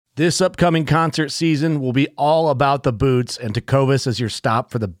This upcoming concert season will be all about the boots, and Tecovas is your stop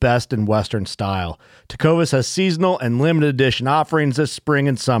for the best in Western style. Tecovas has seasonal and limited edition offerings this spring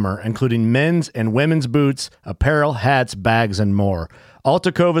and summer, including men's and women's boots, apparel, hats, bags, and more. All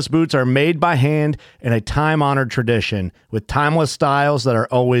Tecovas boots are made by hand in a time-honored tradition with timeless styles that are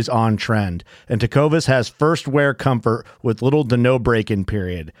always on trend. And Tecovas has first wear comfort with little to no break-in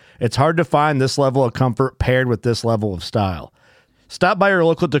period. It's hard to find this level of comfort paired with this level of style. Stop by your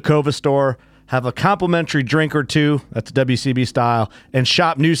local Tecovas store, have a complimentary drink or two, that's WCB style, and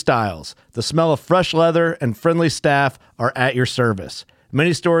shop new styles. The smell of fresh leather and friendly staff are at your service.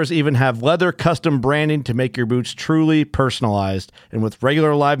 Many stores even have leather custom branding to make your boots truly personalized. And with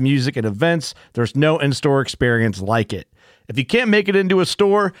regular live music and events, there's no in-store experience like it. If you can't make it into a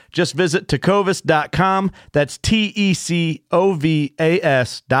store, just visit tecovas.com. That's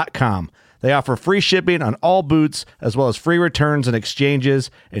TECOVAS.com. They offer free shipping on all boots, as well as free returns and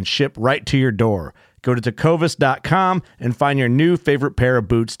exchanges, and ship right to your door. Go to tecovas.com and find your new favorite pair of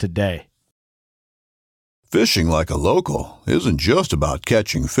boots today. Fishing like a local isn't just about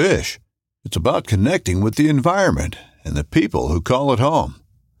catching fish. It's about connecting with the environment and the people who call it home.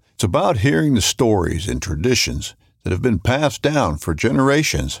 It's about hearing the stories and traditions that have been passed down for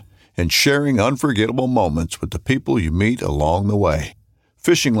generations and sharing unforgettable moments with the people you meet along the way.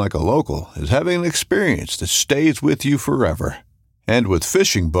 Fishing like a local is having an experience that stays with you forever. And with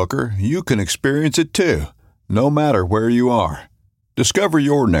Fishing Booker, you can experience it too, no matter where you are. Discover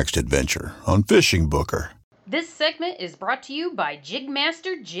your next adventure on Fishing Booker. This segment is brought to you by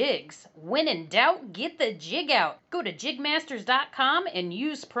Jigmaster Jigs. When in doubt, get the jig out. Go to jigmasters.com and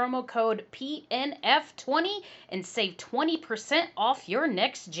use promo code PNF20 and save 20% off your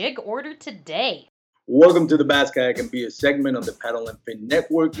next jig order today. Welcome to the Bass, Kayak, and Beer segment on the Paddle and Fin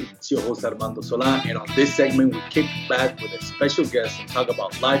Network. It's your host Armando Solan, and on this segment, we kick back with a special guest and talk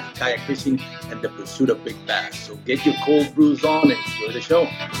about life, kayak fishing, and the pursuit of big bass. So get your cold brews on and enjoy the show.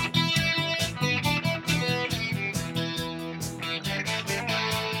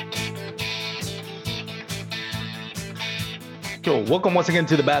 So, welcome once again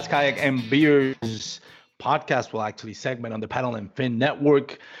to the Bass, Kayak, and Beers podcast. Well, actually, segment on the Paddle and Fin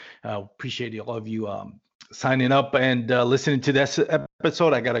Network. Appreciate all of you signing up and listening to this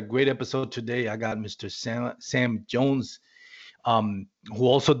episode. I got a great episode today. I got Mr. Sam Jones, who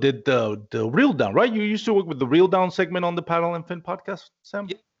also did the Reel Down, right? You used to work with the Reel Down segment on the Paddle and Fin podcast, Sam?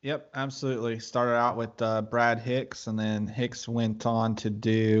 Yep, absolutely. Started out with Brad Hicks, and then Hicks went on to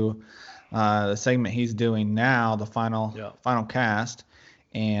do the segment he's doing now, the final cast.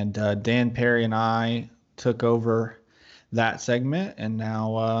 And Dan Perry and I took over that segment, and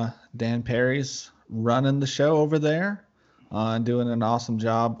now Dan Perry's running the show over there and doing an awesome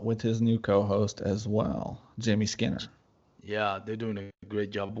job with his new co-host as well, Jimmy Skinner. Yeah, they're doing a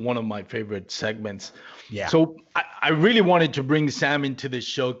great job. One of my favorite segments. Yeah. So I really wanted to bring Sam into this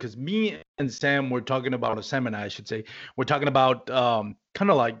show because me and Sam were talking about, or Sam and I should say, we're talking about kind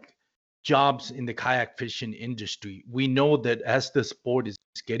of like jobs in the kayak fishing industry. We know that as the sport is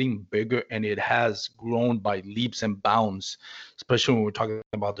getting bigger, and it has grown by leaps and bounds, especially when we're talking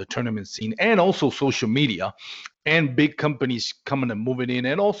about the tournament scene and also social media and big companies coming and moving in,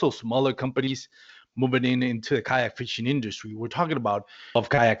 and also smaller companies moving into the kayak fishing industry. We're talking about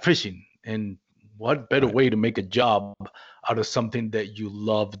kayak fishing, and what better way to make a job out of something that you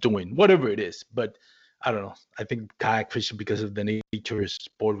love doing, whatever it is. But I don't know. I think kayak fishing, because of the nature of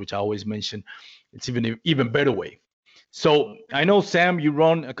sport, which I always mention, it's even better way. So I know, Sam, you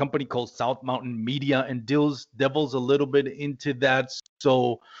run a company called South Mountain Media, and devils a little bit into that.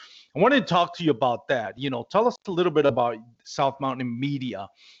 So I wanted to talk to you about that. Tell us a little bit about South Mountain Media,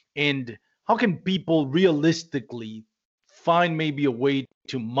 and how can people realistically find maybe a way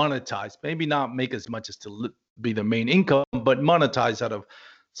to monetize, maybe not make as much as to be the main income, but monetize out of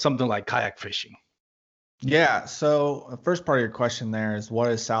something like kayak fishing? Yeah. So the first part of your question there is, what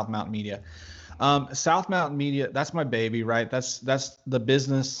is South Mountain Media? South Mountain Media, that's my baby, right? That's the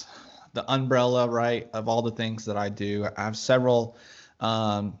business, the umbrella, right, of all the things that I do. I have several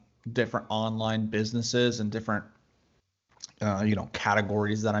different online businesses and different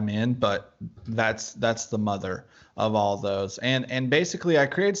categories that I'm in, but that's the mother of all those. And basically, I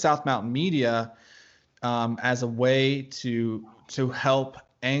created South Mountain Media as a way to help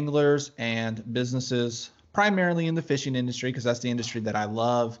anglers and businesses, primarily in the fishing industry, because that's the industry that I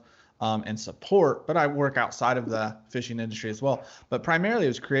love and support, but I work outside of the fishing industry as well. But primarily, it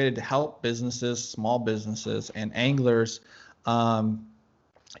was created to help businesses, small businesses, and anglers, on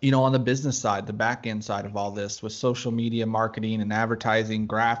the business side, the back end side of all this, with social media marketing and advertising,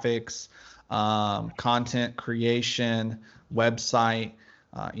 graphics, content creation, website,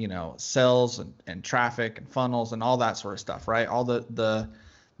 sales and traffic and funnels and all that sort of stuff, right? All the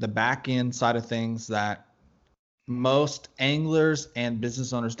back end side of things that most anglers and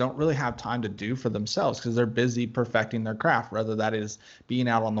business owners don't really have time to do for themselves because they're busy perfecting their craft, whether that is being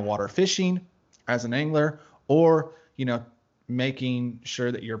out on the water fishing as an angler or, making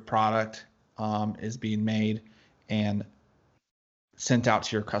sure that your product is being made and sent out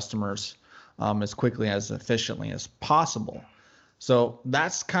to your customers as quickly, as efficiently as possible. So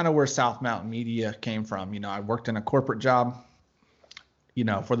that's kind of where South Mountain Media came from. I worked in a corporate job,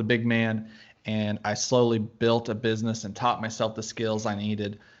 for the big man, and I slowly built a business and taught myself the skills I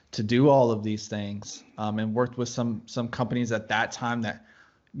needed to do all of these things, and worked with some companies at that time that,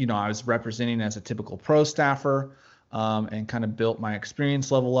 I was representing as a typical pro staffer, and kind of built my experience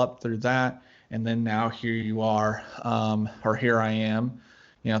level up through that. And then now here you are, or here I am,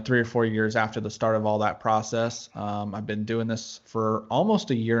 3 or 4 years after the start of all that process. I've been doing this for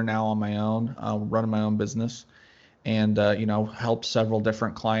almost a year now on my own, running my own business, and help several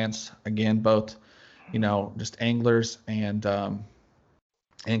different clients, again, both just anglers and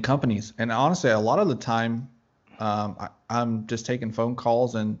companies. And honestly, a lot of the time I'm just taking phone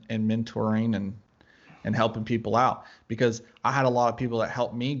calls and mentoring and helping people out, because I had a lot of people that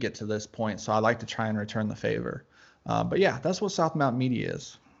helped me get to this point, so I like to try and return the favor. But yeah, that's what South Mountain Media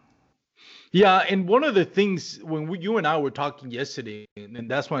is. Yeah, and one of the things when you and I were talking yesterday, and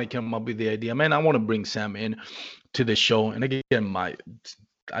that's when I came up with the idea, man, I want to bring Sam in to the show. And again,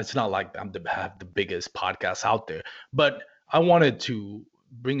 it's not like have the biggest podcast out there, but I wanted to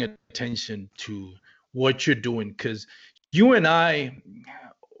bring attention to what you're doing, because you and I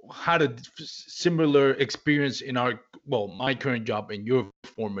had a similar experience in my current job and your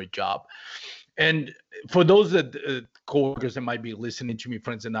former job. And for those that coworkers that might be listening to me,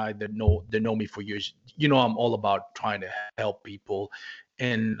 friends and I that know me for years, I'm all about trying to help people,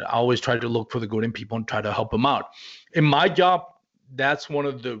 and I always try to look for the good in people and try to help them out. In my job, that's one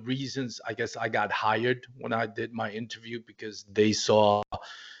of the reasons I guess I got hired when I did my interview, because they saw,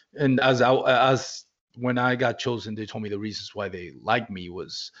 and as when I got chosen, they told me the reasons why they liked me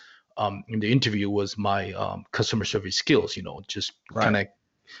was in the interview was my customer service skills, just Right. kind of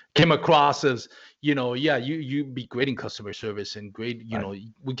came across as, you be great in customer service and great, Right.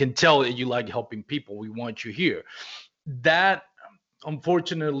 we can tell that you like helping people. We want you here. That,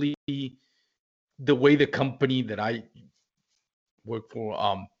 unfortunately, the way the company that I work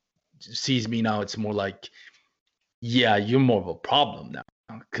for sees me now, it's more like, yeah, you're more of a problem now,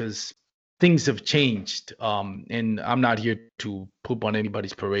 because things have changed. And I'm not here to poop on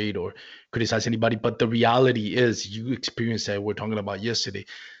anybody's parade or criticize anybody, but the reality is, you experienced that we're talking about yesterday,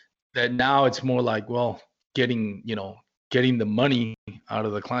 that now it's more like, well, getting the money out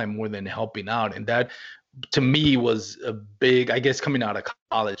of the client more than helping out. And that, to me, was a big, I guess, coming out of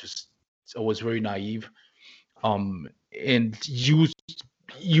college, was very naive. And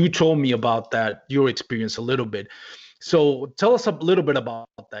you told me about that, your experience a little bit. So tell us a little bit about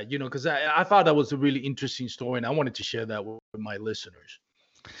that, because I thought that was a really interesting story, and I wanted to share that with my listeners.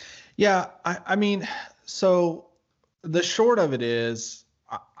 Yeah, I mean, so the short of it is,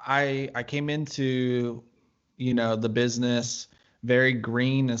 I came into, the business very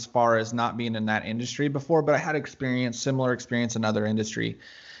green as far as not being in that industry before, but I had similar experience in other industry.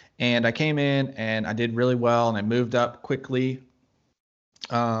 And I came in and I did really well, and I moved up quickly.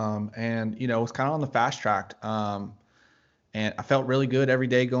 And was kind of on the fast track. And I felt really good every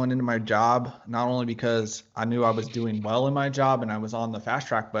day going into my job, not only because I knew I was doing well in my job and I was on the fast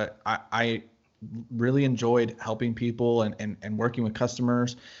track, but I really enjoyed helping people and working with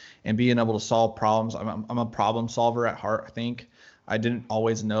customers and being able to solve problems. I'm a problem solver at heart, I think. I didn't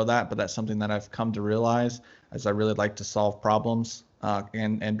always know that, but that's something that I've come to realize, as I really like to solve problems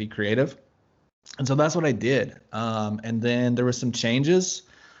and be creative. And so that's what I did. And then there were some changes.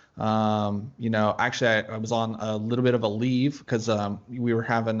 Actually, I was on a little bit of a leave because we were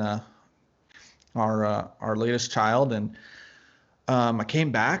having our latest child, and I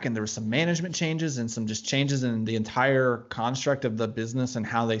came back, and there were some management changes and some just changes in the entire construct of the business and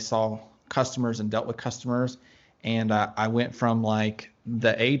how they saw customers and dealt with customers. And I went from like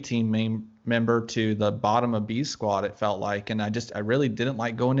the A team member to the bottom of B squad, it felt like. And I really didn't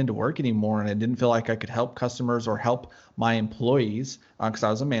like going into work anymore. And I didn't feel like I could help customers or help my employees because I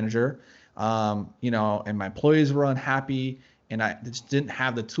was a manager, and my employees were unhappy, and I just didn't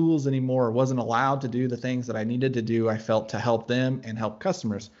have the tools anymore, or wasn't allowed to do the things that I needed to do, I felt, to help them and help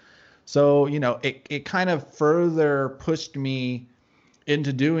customers. So, it kind of further pushed me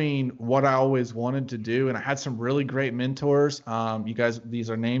into doing what I always wanted to do. And I had some really great mentors. You guys, these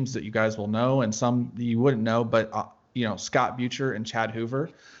are names that you guys will know, and some you wouldn't know, but Scott Butcher and Chad Hoover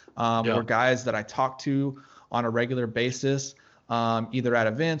were guys that I talked to on a regular basis, either at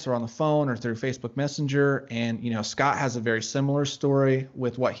events or on the phone or through Facebook Messenger. And, Scott has a very similar story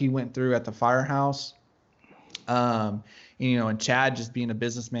with what he went through at the firehouse. And Chad just being a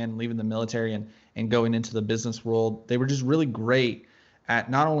businessman, leaving the military and going into the business world. They were just really great at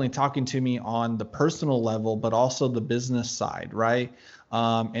not only talking to me on the personal level, but also the business side, right?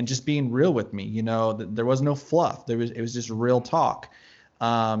 And just being real with me. There was no fluff. It was just real talk.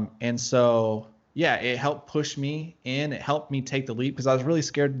 And so, yeah, it helped push me in. It helped me take the leap because I was really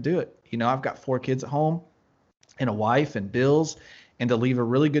scared to do it. I've got 4 kids at home and a wife and bills, and to leave a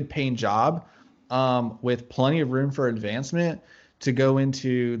really good paying job with plenty of room for advancement to go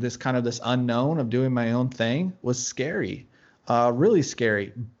into this unknown of doing my own thing was scary, really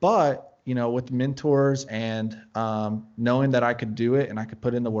scary. But, with mentors and knowing that I could do it and I could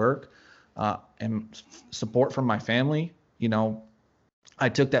put in the work and support from my family, I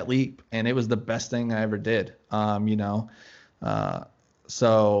took that leap, and it was the best thing I ever did.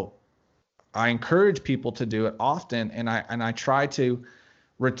 So I encourage people to do it often, and I try to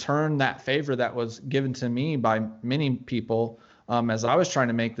return that favor that was given to me by many people as I was trying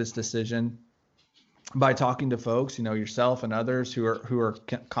to make this decision by talking to folks, yourself and others who are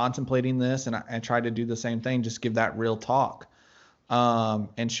contemplating this, and I try to do the same thing, just give that real talk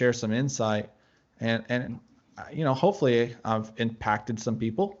and share some insight, and hopefully I've impacted some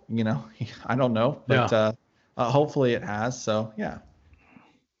people. I don't know, but hopefully it has. So yeah.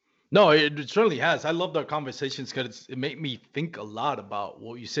 No, it certainly has. I love our conversations because it made me think a lot about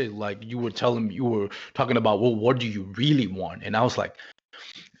what you said. Like you were talking about, well, what do you really want? And I was like,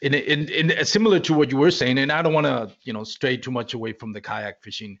 in similar to what you were saying, and I don't want to, stray too much away from the kayak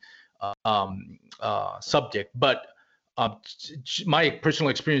fishing subject, but my personal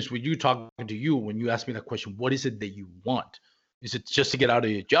experience with you talking to you when you asked me that question, what is it that you want? Is it just to get out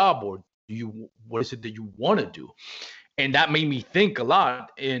of your job, or what is it that you want to do? And that made me think a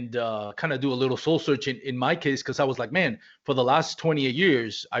lot and kind of do a little soul searching in my case, because I was like, man, for the last 28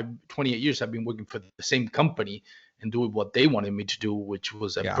 years, I've been working for the same company and doing what they wanted me to do, which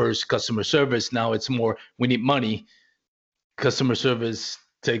was at first customer service. Now it's more, we need money. Customer service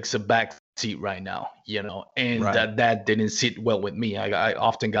takes a back seat right now, and right. that didn't sit well with me. I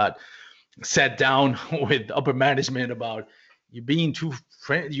often got sat down with upper management about too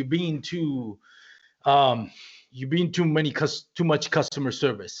much customer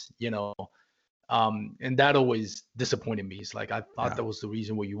service, and that always disappointed me. It's like, I thought that was the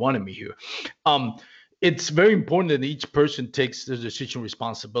reason why you wanted me here. It's very important that each person takes the decision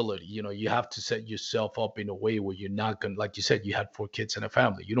responsibility. You have to set yourself up in a way where you're not going to, like you said, you had 4 kids and a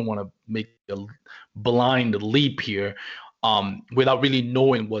family. You don't want to make a blind leap here without really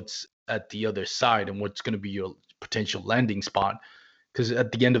knowing what's at the other side and what's going to be your potential landing spot. Because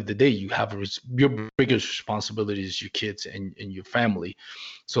at the end of the day, you have your biggest responsibility is your kids and your family.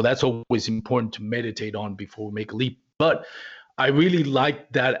 So that's always important to meditate on before we make a leap. But I really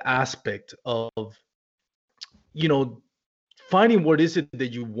like that aspect of, finding what is it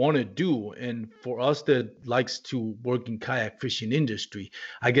that you want to do. And for us that likes to work in kayak fishing industry,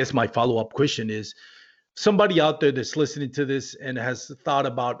 I guess my follow-up question is, somebody out there that's listening to this and has thought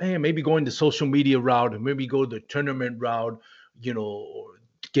about, hey, maybe going the social media route, or maybe go the tournament route, or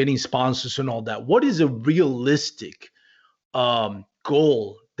getting sponsors and all that. What is a realistic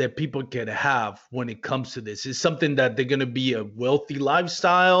goal that people can have when it comes to this? Is something that they're going to be a wealthy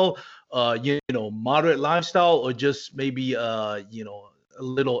lifestyle, moderate lifestyle, or just maybe, a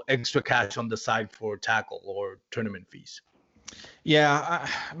little extra cash on the side for tackle or tournament fees? Yeah,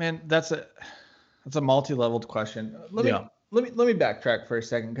 man, that's a multi-leveled question. Let me backtrack for a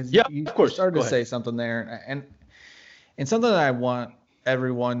second, because you started to say something there, and something that I want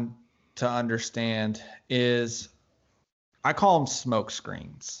everyone to understand is, I call them smoke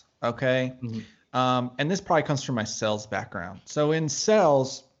screens. Okay. Mm-hmm. And this probably comes from my sales background. So in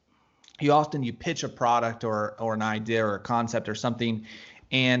sales, you pitch a product or an idea or a concept or something,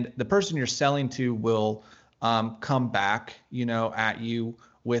 and the person you're selling to will come back, at you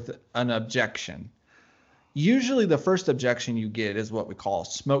with an objection. Usually the first objection you get is what we call a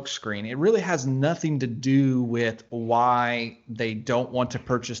smoke screen. It really has nothing to do with why they don't want to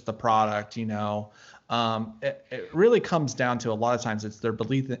purchase the product. It really comes down to, a lot of times, it's their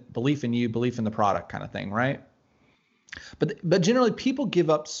belief in you, belief in the product kind of thing, right? But generally people give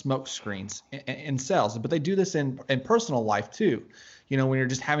up smoke screens in sales, but they do this in personal life too. When you're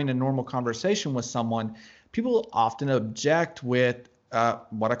just having a normal conversation with someone, people often object with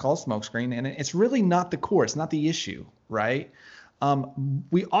what I call a smoke screen, and it's really not the core, it's not the issue, right?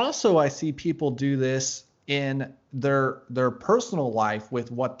 I see people do this in their personal life with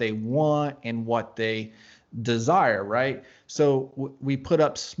what they want and what they desire, right? So we put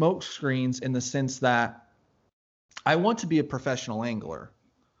up smoke screens in the sense that I want to be a professional angler,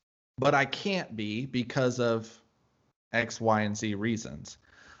 but I can't be because of X, Y, and Z reasons.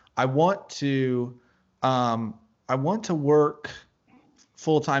 I want to work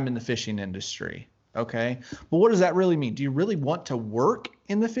full-time in the fishing industry. Okay. But what does that really mean? Do you really want to work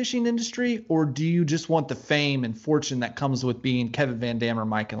in the fishing industry, or do you just want the fame and fortune that comes with being Kevin Van Dam or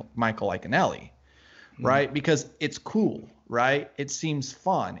Michael Iaconelli? Right? Because it's cool, right? It seems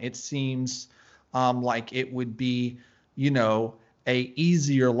fun. It seems like it would be, a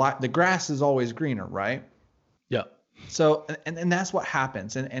easier life. The grass is always greener, right? Yeah. So, and that's what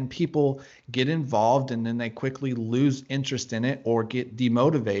happens. And people get involved and then they quickly lose interest in it or get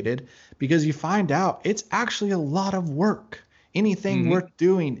demotivated because you find out it's actually a lot of work. Anything worth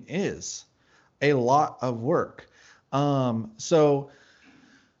doing is a lot of work. So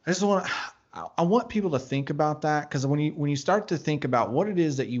I want people to think about that, because when you start to think about what it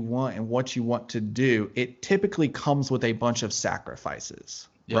is that you want and what you want to do, it typically comes with a bunch of sacrifices,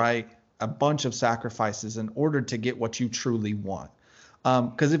 right? A bunch of sacrifices in order to get what you truly want.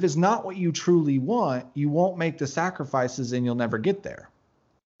 Because if it's not what you truly want, you won't make the sacrifices and you'll never get there.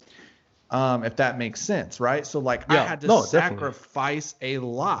 If that makes sense, right? So I had to sacrifice a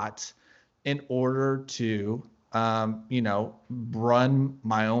lot in order to, run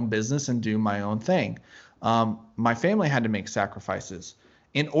my own business and do my own thing. My family had to make sacrifices.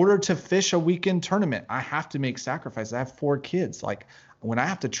 In order to fish a weekend tournament, I have to make sacrifices. I have 4 kids. When I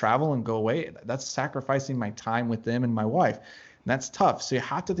have to travel and go away, that's sacrificing my time with them and my wife. And that's tough. So you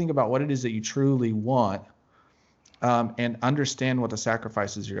have to think about what it is that you truly want, and understand what the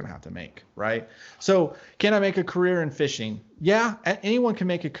sacrifices you're going to have to make, right? So can I make a career in fishing? Yeah, anyone can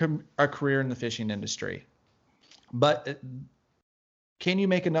make a career in the fishing industry. But can you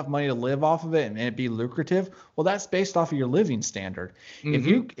make enough money to live off of it and it be lucrative? Well, that's based off of your living standard. If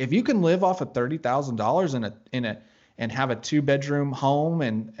you can live off of $30,000 and have a 2-bedroom home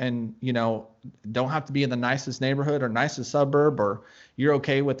and don't have to be in the nicest neighborhood or nicest suburb, or you're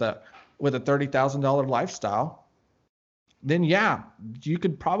okay with a $30,000 lifestyle, then yeah, you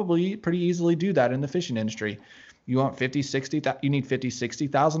could probably pretty easily do that in the fishing industry. You want you need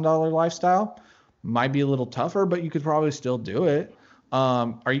 $50,000-$60,000 lifestyle. Might be a little tougher, but you could probably still do it.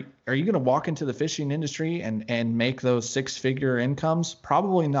 Are you going to walk into the fishing industry and make those 6-figure incomes?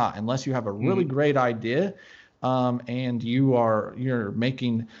 Probably not, unless you have a really great idea, and you're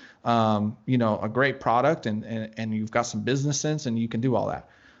making a great product and you've got some business sense and you can do all that.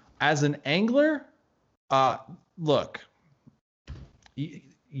 As an angler, look,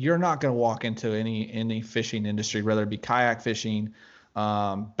 you're not going to walk into any fishing industry, whether it be kayak fishing,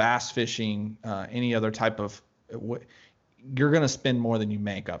 bass fishing, any other type of, you're going to spend more than you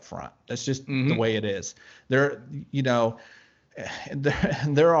make up front. That's just the way it is. There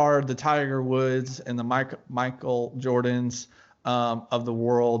are the Tiger Woods and the Michael Jordans of the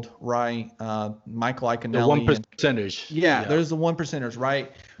world, right? Michael Iaconelli. The 1%ers. Yeah, there's the 1%ers,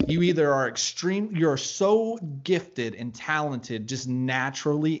 right? You either are you're so gifted and talented just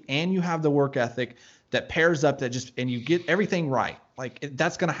naturally, and you have the work ethic that pairs up and you get everything right.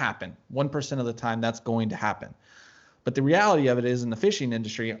 That's going to happen. 1% of the time that's going to happen. But the reality of it is, in the fishing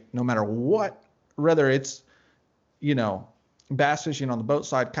industry, no matter what, whether it's, bass fishing on the boat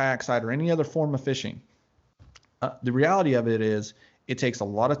side, kayak side, or any other form of fishing, the reality of it is it takes a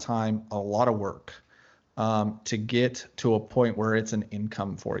lot of time, a lot of work to get to a point where it's an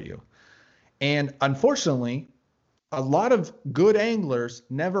income for you. And unfortunately, a lot of good anglers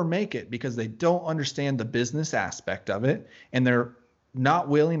never make it because they don't understand the business aspect of it, and they're not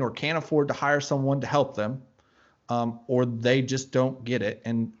willing or can't afford to hire someone to help them, or they just don't get it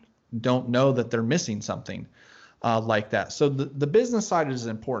and don't know that they're missing something like that. So the business side is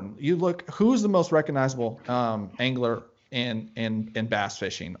important. You look, who's the most recognizable angler in bass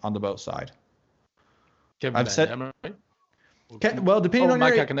fishing on the boat side? Kevin Van Dam, right? Well, depending on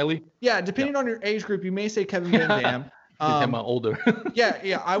Mike your Iaconelli. Yeah, depending on your age group, you may say Kevin Van Dam. I'm older.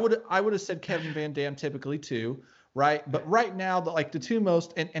 yeah, I would have said Kevin Van Dam typically too, right? But right now, the 2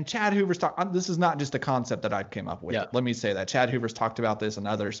 most, and Chad Hoover's talked. This is not just a concept that I came up with. Yeah. Let me say that Chad Hoover's talked about this and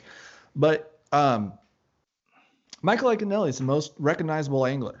others, but Michael Iaconelli is the most recognizable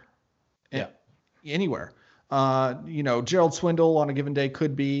angler. Anywhere. Gerald Swindle on a given day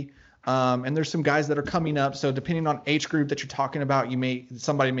could be. And there's some guys that are coming up. So depending on age group that you're talking about,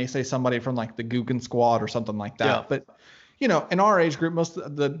 somebody may say somebody from the Guggen squad or something like that. Yeah. But, in our age group, most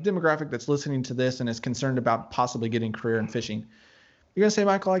of the demographic that's listening to this and is concerned about possibly getting a career in fishing, You're going to say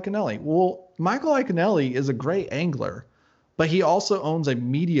Michael Iaconelli. Well, Michael Iaconelli is a great angler, but he also owns a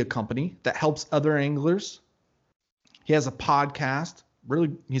media company that helps other anglers. He has a podcast.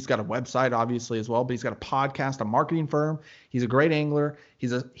 Really, he's got a website, obviously, as well, but he's got a podcast, a marketing firm. He's a great angler.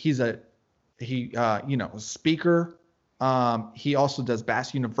 He's a speaker. He also does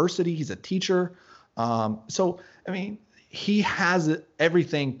Bass University. He's a teacher. So, I mean, he has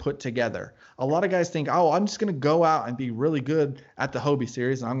everything put together. A lot of guys think, oh, I'm just going to go out and be really good at the Hobie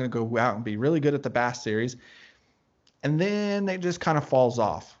series, and I'm going to go out and be really good at the Bass series. And then it just kind of falls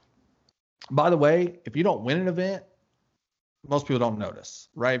off. By the way, if you don't win an event, most people don't notice,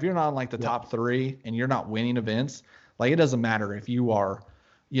 right? If you're not in like the top 3 and you're not winning events, like it doesn't matter if you are,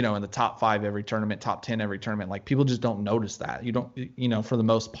 in the top 5 every tournament, top 10 every tournament. Like people just don't notice that. You don't, for the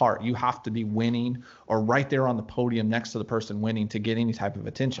most part, you have to be winning or right there on the podium next to the person winning to get any type of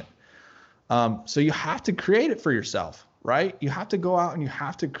attention. So you have to create it for yourself, right? You have to go out and you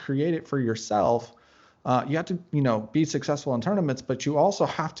have to create it for yourself. You have to, be successful in tournaments, but you also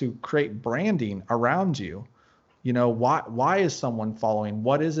have to create branding around you. Why is someone following?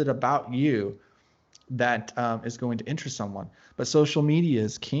 What is it about you that is going to interest someone? But social media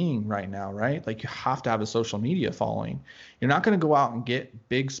is king right now, right? Like you have to have a social media following. You're not going to go out and get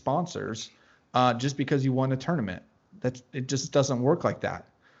big sponsors just because you won a tournament. It just doesn't work like that.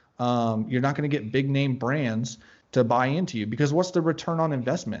 You're not going to get big name brands to buy into you because what's the return on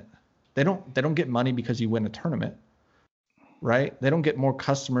investment? They don't get money because you win a tournament, right? They don't get more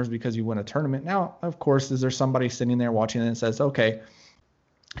customers because you win a tournament. Now, of course, is there somebody sitting there watching it and says, okay,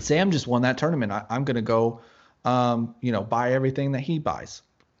 Sam just won that tournament. I'm going to go, buy everything that he buys.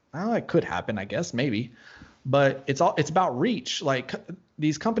 Well, it could happen, I guess, maybe, but it's about reach. Like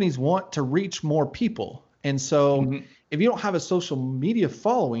these companies want to reach more people. And so if you don't have a social media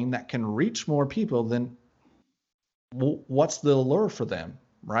following that can reach more people, then what's the allure for them,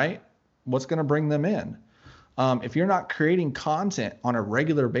 right? What's going to bring them in? If you're not creating content on a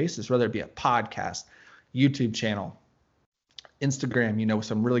regular basis, whether it be a podcast, YouTube channel, Instagram, with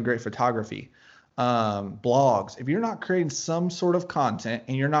some really great photography, blogs, if you're not creating some sort of content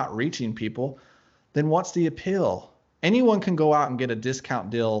and you're not reaching people, then what's the appeal? Anyone can go out and get a discount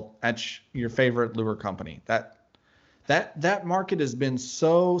deal at your favorite lure company. That market has been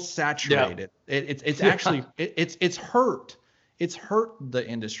so saturated. Yeah. It's actually it's hurt. It's hurt the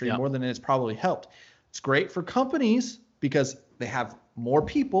industry more than it's probably helped. It's great for companies because they have more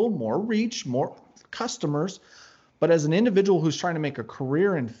people, more reach, more customers. But as an individual who's trying to make a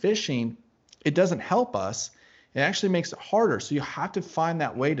career in fishing, it doesn't help us. It actually makes it harder. So you have to find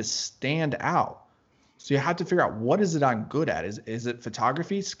that way to stand out. So you have to figure out, what is it I'm good at? Is it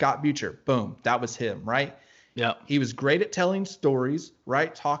photography? Scott Butcher, boom, that was him, right? Yeah. He was great at telling stories,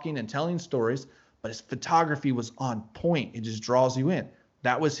 right? Talking and telling stories, but his photography was on point. It just draws you in.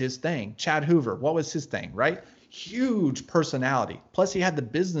 That was his thing. Chad Hoover, what was his thing, right? Huge personality. Plus he had the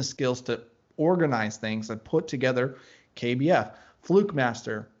business skills to organize things and put together KBF. Fluke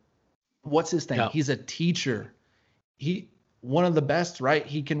Master, what's his thing? Yeah. He's a teacher. One of the best, right?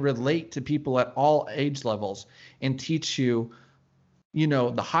 He can relate to people at all age levels and teach you,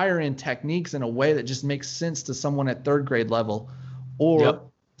 the higher end techniques in a way that just makes sense to someone at 3rd grade level or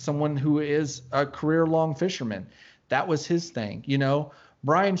someone who is a career long fisherman. That was his thing.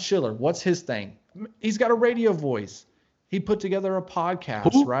 Brian Schiller, what's his thing? He's got a radio voice. He put together a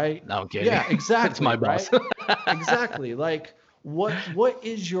podcast, right? No, I'm kidding. Yeah, exactly. That's my boss. Right? Exactly. Like, what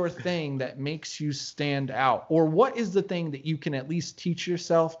is your thing that makes you stand out? Or what is the thing that you can at least teach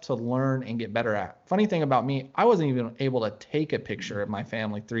yourself to learn and get better at? Funny thing about me, I wasn't even able to take a picture of my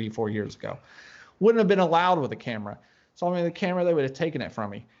family 3-4 years ago. Wouldn't have been allowed with a camera. So I mean, the camera, they would have taken it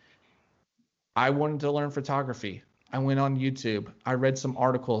from me. I wanted to learn photography. I went on YouTube. I read some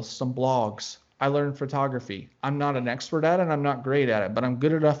articles, some blogs. I learned photography. I'm not an expert at it. I'm not great at it, but I'm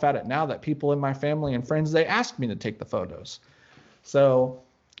good enough at it now that people in my family and friends, they ask me to take the photos. So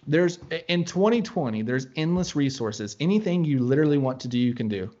in 2020, there's endless resources. Anything you literally want to do, you can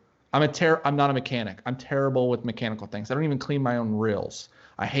do. I'm not a mechanic. I'm terrible with mechanical things. I don't even clean my own reels.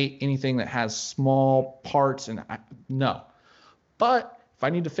 I hate anything that has small parts no. But if I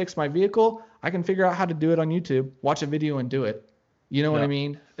need to fix my vehicle, I can figure out how to do it on YouTube, watch a video and do it. You know what I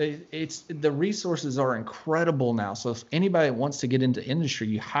mean? It's the resources are incredible now. So if anybody wants to get into industry,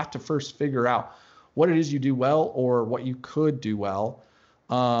 you have to first figure out what it is you do well or what you could do well.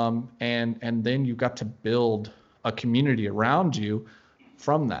 And then you've got to build a community around you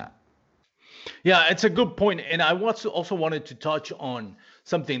from that. Yeah, it's a good point. And I also wanted to touch on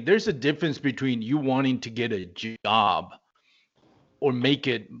something. There's a difference between you wanting to get a job or make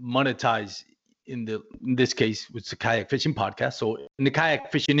it monetize in this case, it's a kayak fishing podcast. So in the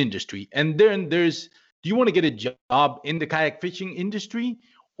kayak fishing industry, and then do you want to get a job in the kayak fishing industry,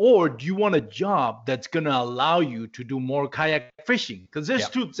 or do you want a job that's going to allow you to do more kayak fishing? Because there's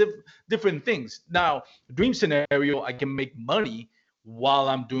two different things. Now, dream scenario, I can make money while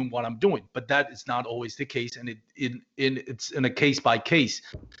I'm doing what I'm doing, but that is not always the case, and it's in a case by case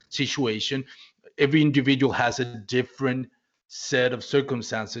situation. Every individual has a different set of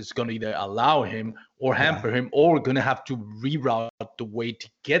circumstances going to either allow him or hamper him, or going to have to reroute the way to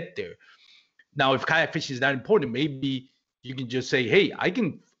get there. Now, if kayak fishing is that important, maybe you can just say, hey,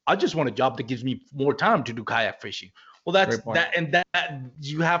 I just want a job that gives me more time to do kayak fishing. Well, that's that, and that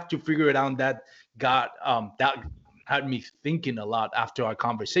you have to figure it out. That had me thinking a lot after our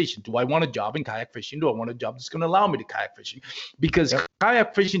conversation. Do I want a job in kayak fishing? Do I want a job that's going to allow me to kayak fishing? Because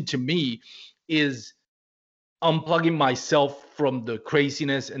kayak fishing to me is unplugging myself from the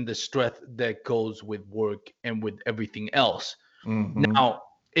craziness and the stress that goes with work and with everything else. Now,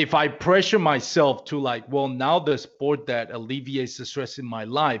 if I pressure myself to now the sport that alleviates the stress in my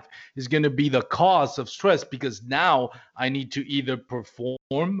life is going to be the cause of stress, because now I need to either perform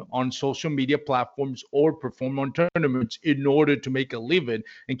on social media platforms or perform on tournaments in order to make a living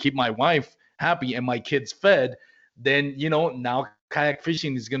and keep my wife happy and my kids fed, then, now kayak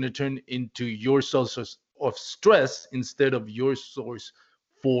fishing is going to turn into your source of stress instead of your source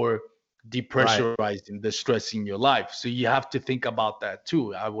for depressurizing the stress in your life. So you have to think about that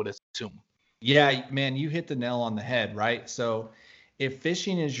too, I would assume. Yeah, man, you hit the nail on the head, right? So if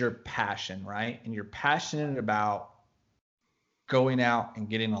fishing is your passion, right, and you're passionate about going out and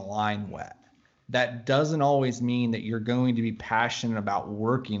getting a line wet, that doesn't always mean that you're going to be passionate about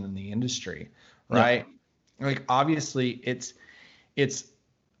working in the industry, right? No. Like, obviously it's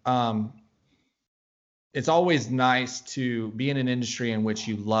always nice to be in an industry in which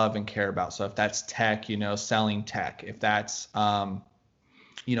you love and care about. So if that's tech, selling tech, if that's,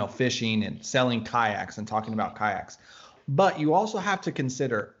 fishing and selling kayaks and talking about kayaks, but you also have to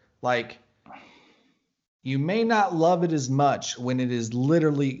consider, you may not love it as much when it is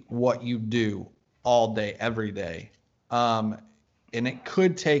literally what you do all day, every day. And it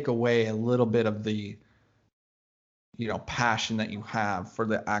could take away a little bit of the, passion that you have for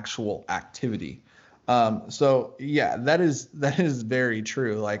the actual activity. So yeah, that is very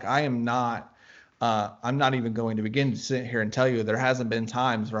true. I'm not even going to begin to sit here and tell you there hasn't been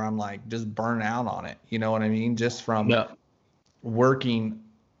times where I'm just burnt out on it. You know what I mean? Just from working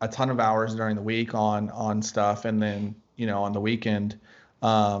a ton of hours during the week on stuff. And then, on the weekend,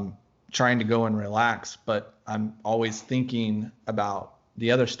 trying to go and relax, but I'm always thinking about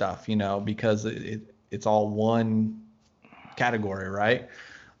the other stuff, because it's all one category. Right.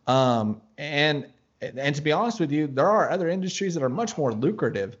 And to be honest with you, there are other industries that are much more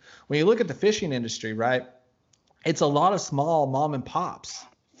lucrative. When you look at the fishing industry, right, it's a lot of small mom and pops,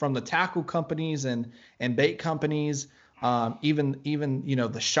 from the tackle companies and bait companies, even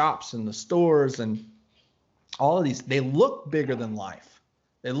the shops and the stores and all of these. They look bigger than life.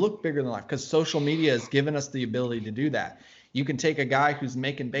 They look bigger than life because social media has given us the ability to do that. You can take a guy who's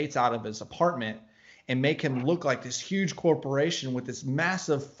making baits out of his apartment and make him look like this huge corporation with this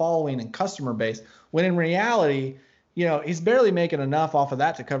massive following and customer base, when in reality, he's barely making enough off of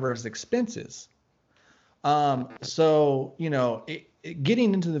that to cover his expenses. So,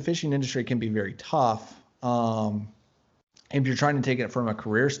 getting into the fishing industry can be very tough if you're trying to take it from a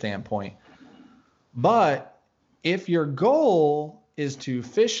career standpoint. But if your goal is to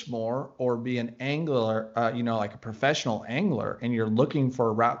fish more or be an angler, like a professional angler, and you're looking for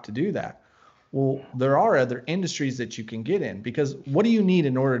a route to do that, well, there are other industries that you can get in, because what do you need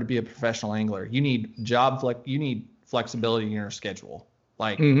in order to be a professional angler? You need you need flexibility in your schedule.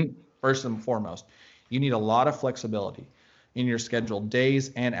 First and foremost, you need a lot of flexibility in your schedule,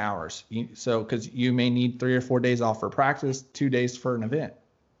 days and hours. Because you may need 3 or 4 days off for practice, 2 days for an event,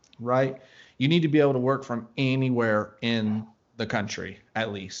 right? You need to be able to work from anywhere in the country,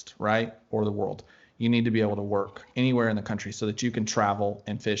 at least, right? Or the world. You need to be able to work anywhere in the country so that you can travel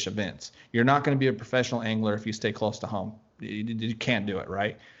and fish events. You're not going to be a professional angler if you stay close to home. You can't do it,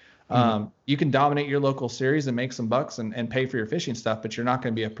 right? You can dominate your local series and make some bucks and pay for your fishing stuff, but you're not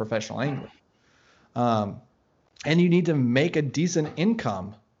going to be a professional angler. And you need to make a decent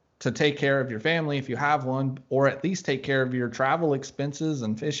income to take care of your family if you have one, or at least take care of your travel expenses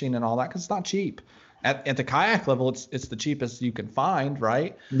and fishing and all that, because it's not cheap. At the kayak level, it's the cheapest you can find,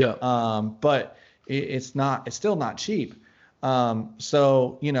 right? Yeah. But it's still not cheap.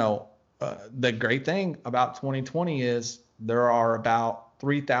 So, the great thing about 2020 is there are about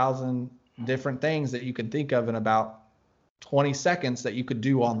 3,000 different things that you can think of in about 20 seconds that you could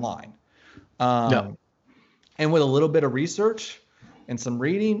do online. And with a little bit of research and some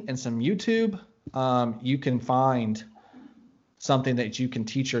reading and some YouTube, you can find something that you can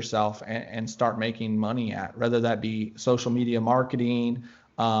teach yourself and start making money at, whether that be social media marketing,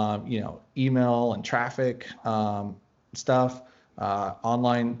 email and traffic stuff,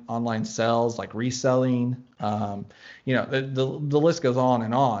 online sales like reselling, the list goes on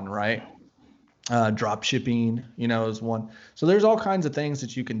and on, right? Drop shipping, is one. So there's all kinds of things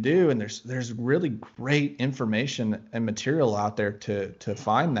that you can do, and there's really great information and material out there to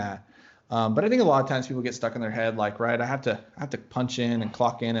find that. But I think a lot of times people get stuck in their head, like, right, I have to punch in and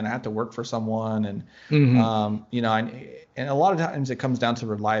clock in, and I have to work for someone, and and a lot of times it comes down to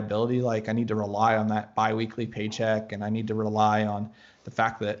reliability. Like, I need to rely on that biweekly paycheck, and I need to rely on the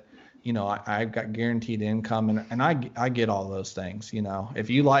fact that I've got guaranteed income, and I get all those things. If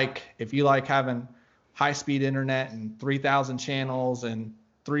you like having high speed internet and 3,000 channels and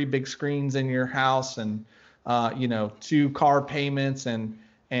 3 big screens in your house, and 2 car payments, and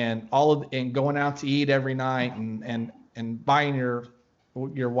going out to eat every night, and buying your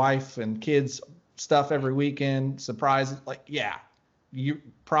wife and kids stuff every weekend, surprises, like, yeah, you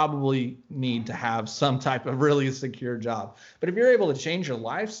probably need to have some type of really secure job. But if you're able to change your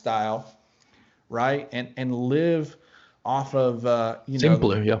lifestyle, right, and live off of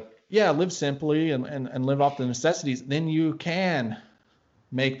simpler, live simply and live off the necessities, then you can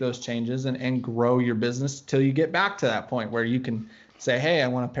make those changes and grow your business till you get back to that point where you can say, hey, I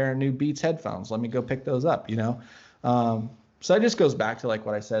want a pair of new Beats headphones, let me go pick those up. So it just goes back to like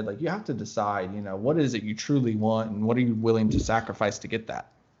what I said, like, you have to decide, what is it you truly want, and what are you willing to sacrifice to get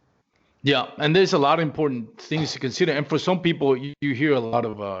that? Yeah, and there's a lot of important things to consider. And for some people, you hear a lot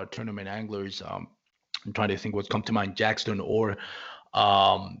of tournament anglers. I'm trying to think what's come to mind, Jackson, or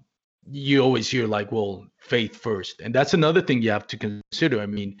you always hear like, well, faith first. And that's another thing you have to consider. I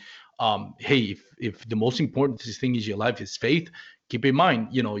mean, hey, if the most important thing is your life is faith, keep in mind,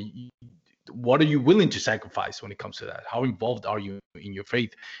 what are you willing to sacrifice when it comes to that? How involved are you in your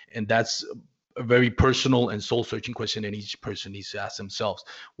faith? And that's a very personal and soul-searching question that each person needs to ask themselves.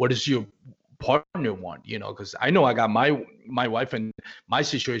 What does your partner want? Because I know I got my wife, and my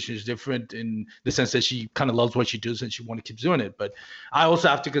situation is different in the sense that she kind of loves what she does and she want to keep doing it. But I also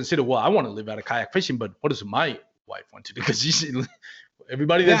have to consider, well, I want to live out of kayak fishing, but what does my wife want to do? Because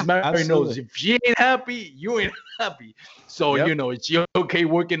everybody that's married absolutely knows if she ain't happy, you ain't happy. So, it's you okay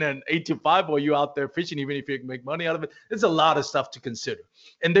working an 8 to 5, or you out there fishing, even if you can make money out of it. There's a lot of stuff to consider.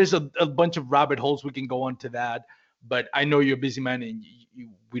 And there's a bunch of rabbit holes we can go on to that. But I know you're a busy man, and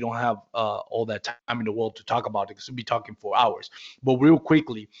we don't have all that time in the world to talk about it, because we'll be talking for hours. But real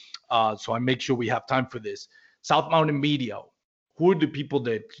quickly, so I make sure we have time for this. South Mountain Media, who are the people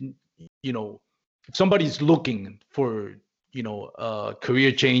that, if somebody's looking for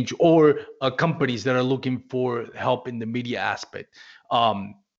career change, or companies that are looking for help in the media aspect,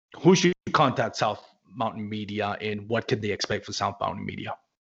 who should contact South Mountain Media, and what can they expect for South Mountain Media?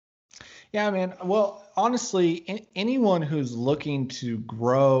 Yeah, man. Well, honestly, anyone who's looking to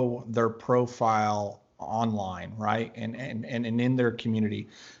grow their profile online, right, and in their community.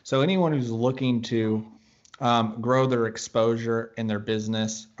 So anyone who's looking to grow their exposure in their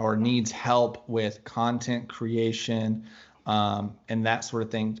business, or needs help with content creation, and that sort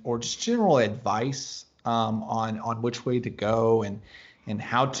of thing, or just general advice on which way to go, and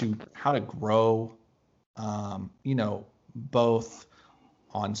how to grow, both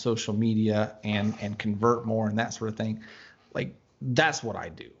on social media and convert more and that sort of thing. Like, that's what I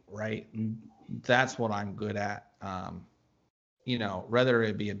do, right? That's what I'm good at. Whether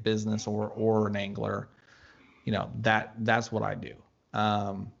it be a business or an angler, that's what I do.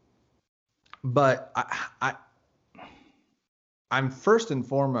 But I'm first and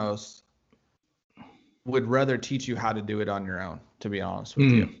foremost would rather teach you how to do it on your own, to be honest with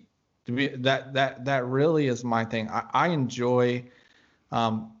you. That really is my thing. I enjoy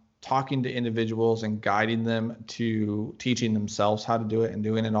talking to individuals and guiding them to teaching themselves how to do it and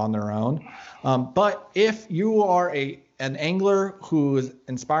doing it on their own. But if you are an angler who is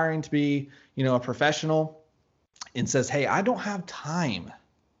aspiring to be, a professional, and says, hey, I don't have time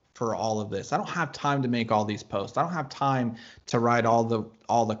for all of this. I don't have time to make all these posts. I don't have time to write all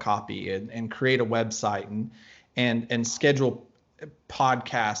the copy and create a website and schedule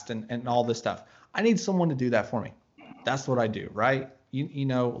podcast and all this stuff. I need someone to do that for me. That's what I do, right?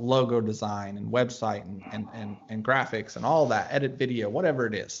 Logo design and website and graphics and all that, edit video, whatever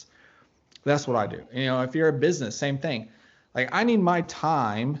it is. That's what I do. If you're a business, same thing. Like, I need my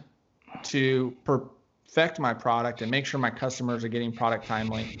time to perfect my product and make sure my customers are getting product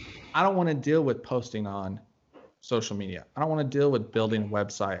timely. I don't want to deal with posting on social media. I don't want to deal with building a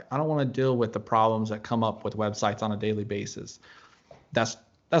website. I don't want to deal with the problems that come up with websites on a daily basis. That's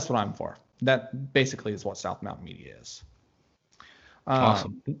what I'm for. That basically is what South Mountain Media is.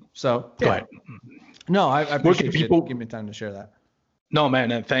 Awesome. So Go ahead. No, I appreciate you people giving me time to share that. No,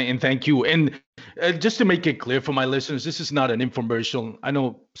 man, and thank you. And just to make it clear for my listeners, this is not an infomercial. I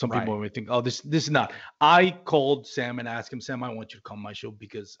know some people may think, oh, this is not. I called Sam and asked him, Sam, I want you to come on my show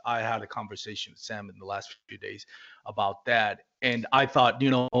because I had a conversation with Sam in the last few days about that. And I thought,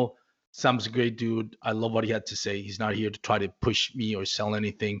 Sam's a great dude. I love what he had to say. He's not here to try to push me or sell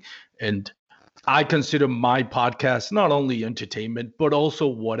anything. And I consider my podcast not only entertainment, but also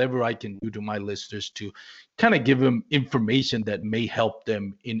whatever I can do to my listeners to kind of give them information that may help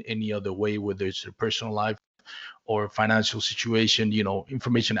them in any other way, whether it's their personal life or financial situation,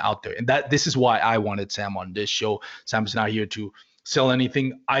 information out there. And this is why I wanted Sam on this show. Sam's not here to sell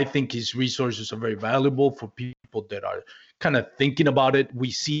anything. I think his resources are very valuable for people that are kind of thinking about it.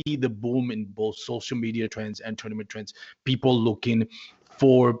 We see the boom in both social media trends and tournament trends, people looking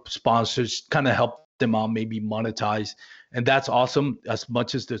for sponsors, kind of help them out, maybe monetize. And that's awesome. As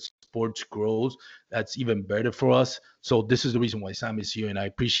much as the sports grows, that's even better for us. So this is the reason why Sam is here. And I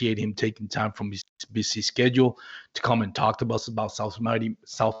appreciate him taking time from his busy schedule to come and talk to us about South Mountain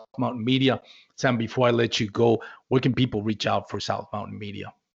Media. Sam, before I let you go, where can people reach out for South Mountain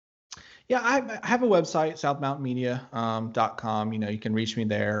Media? Yeah, I have a website, southmountainmedia.com. You can reach me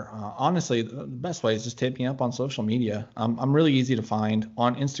there. Honestly, the best way is just hit me up on social media. I'm really easy to find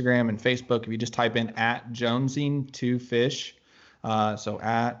on Instagram and Facebook. If you just type in @Jonesing2Fish, so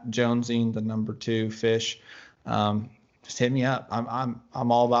 @Jonesing, the number 2Fish, just hit me up. I'm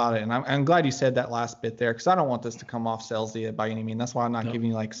all about it. And I'm glad you said that last bit there because I don't want this to come off salesy by any means. That's why I'm not giving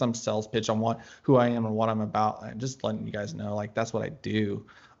you like some sales pitch on who I am or what I'm about. I'm just letting you guys know like that's what I do.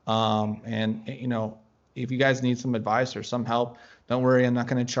 And if you guys need some advice or some help, don't worry. I'm not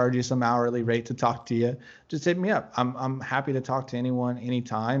going to charge you some hourly rate to talk to you. Just hit me up. I'm happy to talk to anyone,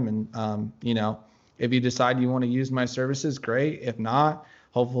 anytime. And, if you decide you want to use my services, great. If not,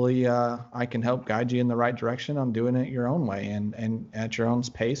 hopefully, I can help guide you in the right direction on doing it your own way and at your own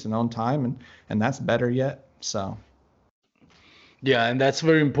pace and own time. And that's better yet. So. Yeah. And that's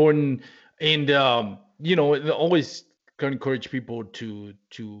very important. And, always encourage people to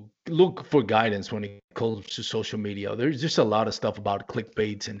look for guidance when it comes to social media. There's just a lot of stuff about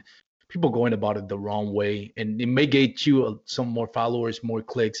clickbaits and people going about it the wrong way, and it may get you some more followers, more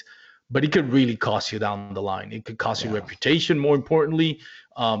clicks, but it could really cost you down the line. It could cost you reputation. More importantly,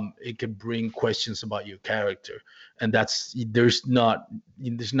 it could bring questions about your character, and there's not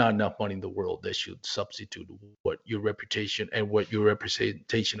enough money in the world that should substitute what your reputation and what your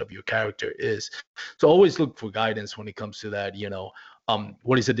representation of your character is. So always look for guidance when it comes to that.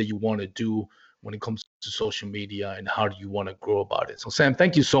 What is it that you want to do when it comes to social media, and how do you want to grow about it? So Sam,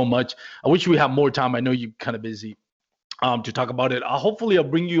 thank you so much. I wish we had more time. I know you're kind of busy. To talk about it. Hopefully I'll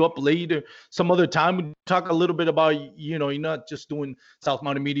bring you up later some other time. We talk a little bit about, you're not just doing South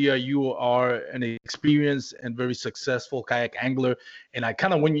Mountain Media. You are an experienced and very successful kayak angler. And I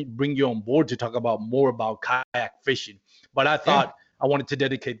kind of want to bring you on board to talk about more about kayak fishing. But I thought I wanted to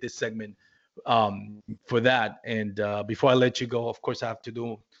dedicate this segment for that. And before I let you go, of course, I have to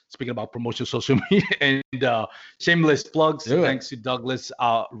do, speaking about promotion, social media, and shameless plugs. Thanks to Douglas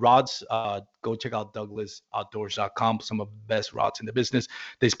Rods. Go check out douglasoutdoors.com. Some of the best rods in the business.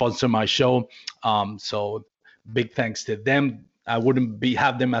 They sponsor my show. So big thanks to them. I wouldn't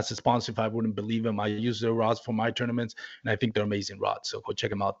have them as a sponsor if I wouldn't believe them. I use their rods for my tournaments, and I think they're amazing rods. So go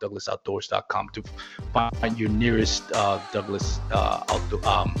check them out, douglasoutdoors.com, to find your nearest Douglas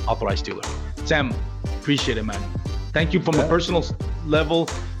authorized dealer. Sam, appreciate it, man. Thank you from a personal level.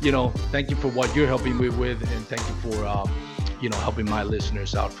 Thank you for what you're helping me with, and thank you for helping my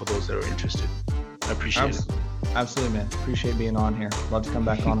listeners out, for those that are interested. I appreciate it. Absolutely, man. Appreciate being on here. Love to come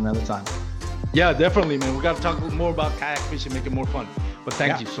back on another time. Yeah, definitely, man. We got to talk more about kayak fishing, make it more fun. But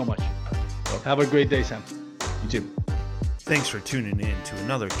thank you so much. Have a great day, Sam. You too. Thanks for tuning in to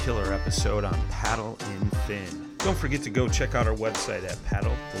another killer episode on Paddle and Fin. Don't forget to go check out our website at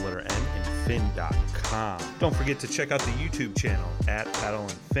paddle_and_fin.com. Don't forget to check out the YouTube channel at Paddle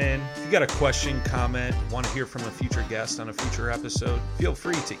and Fin. If you got a question, comment, want to hear from a future guest on a future episode, feel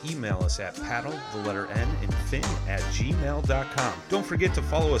free to email us at paddle_and_fin@gmail.com. Don't forget to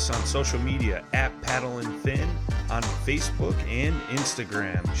follow us on social media at Paddle and Fin on Facebook and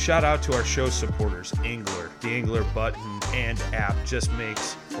Instagram. Shout out to our show supporters, Angler. The Angler button and app just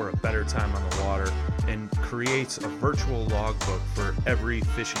makes for a better time on the water and creates a virtual logbook for every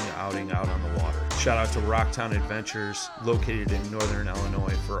fishing outing out on the water. Shout out to Rocktown Adventures, located in Northern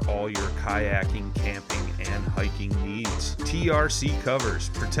Illinois, for all your kayaking, camping, and hiking needs. TRC Covers,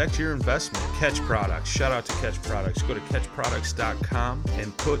 protect your investment. Catch Products, shout out to Catch Products. Go to catchproducts.com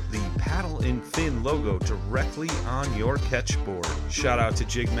and put the Paddle and Fin logo directly on your catch board. Shout out to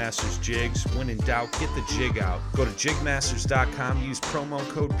Jig Masters Jigs. When in doubt, get the jig out. Go to jigmasters.com, use promo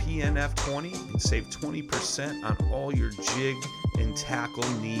code PNF20 and save 20% on all your jig and tackle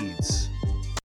needs.